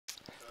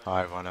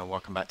Hi everyone and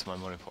welcome back to my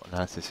morning report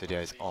analysis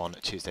videos on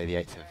Tuesday the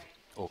 8th of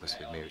August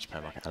with me, Rich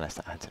Power Market Analyst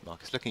at Hantec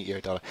Markets. Looking at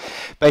euro dollar,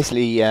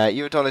 basically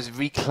euro dollar's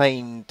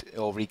reclaimed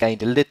or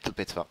regained a little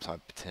bit of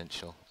upside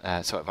potential,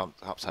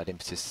 upside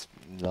impetus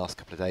in the last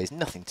couple of days.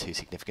 Nothing too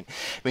significant.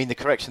 I mean, the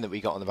correction that we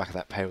got on the back of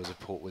that payrolls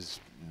report was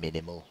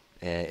minimal.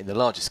 In the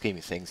larger scheme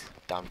of things,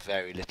 done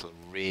very little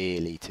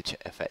really to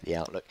affect the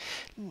outlook.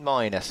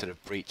 Minor sort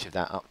of breach of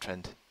that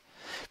uptrend.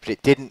 But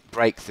it didn't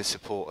break the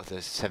support of the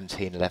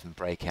 1711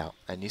 breakout,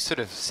 and you're sort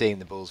of seeing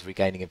the bulls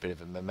regaining a bit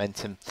of a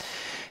momentum.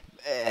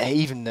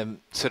 Even the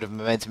sort of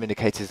momentum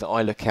indicators that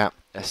I look at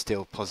are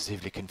still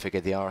positively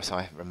configured. The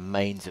RSI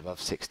remains above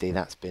 60.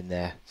 That's been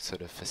there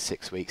sort of for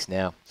 6 weeks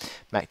now.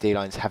 MACD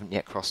lines haven't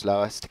yet crossed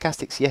lower.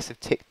 Stochastics, yes, have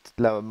ticked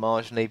lower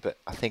marginally, but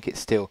I think it's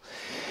still,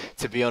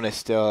 to be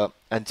honest,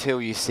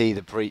 until you see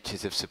the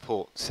breaches of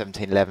support,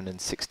 1711 and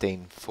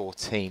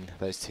 1614,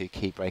 those two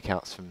key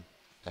breakouts from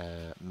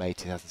May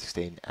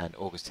 2016 and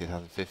August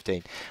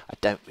 2015, I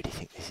don't really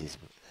think this is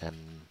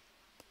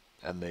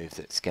a move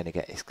that's going to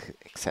get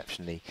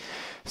exceptionally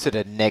sort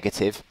of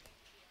negative.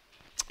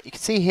 You can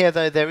see here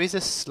though there is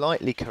a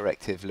slightly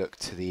corrective look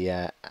to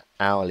the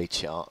hourly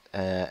chart,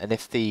 and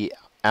if the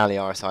hourly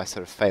RSI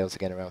sort of fails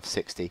again around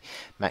 60,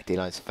 MACD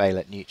lines fail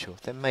at neutral,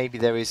 then maybe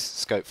there is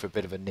scope for a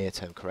bit of a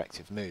near-term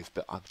corrective move,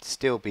 but I'd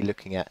still be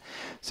looking at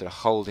sort of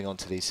holding on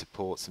to these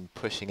supports and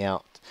pushing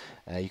out.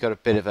 You've got a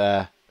bit of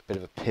a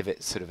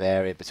pivot sort of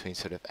area between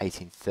sort of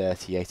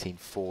 1830,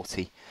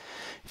 1840.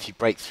 If you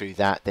break through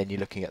that, then you're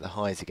looking at the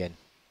highs again,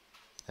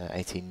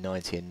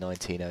 1890 and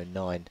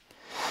 1909.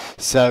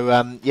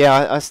 So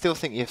yeah, I still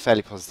think you're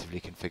fairly positively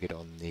configured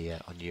on the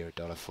on euro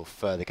dollar for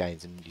further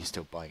gains, and you're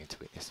still buying into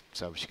weakness.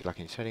 So I wish you good luck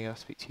in your trading. I'll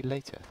speak to you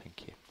later.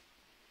 Thank you.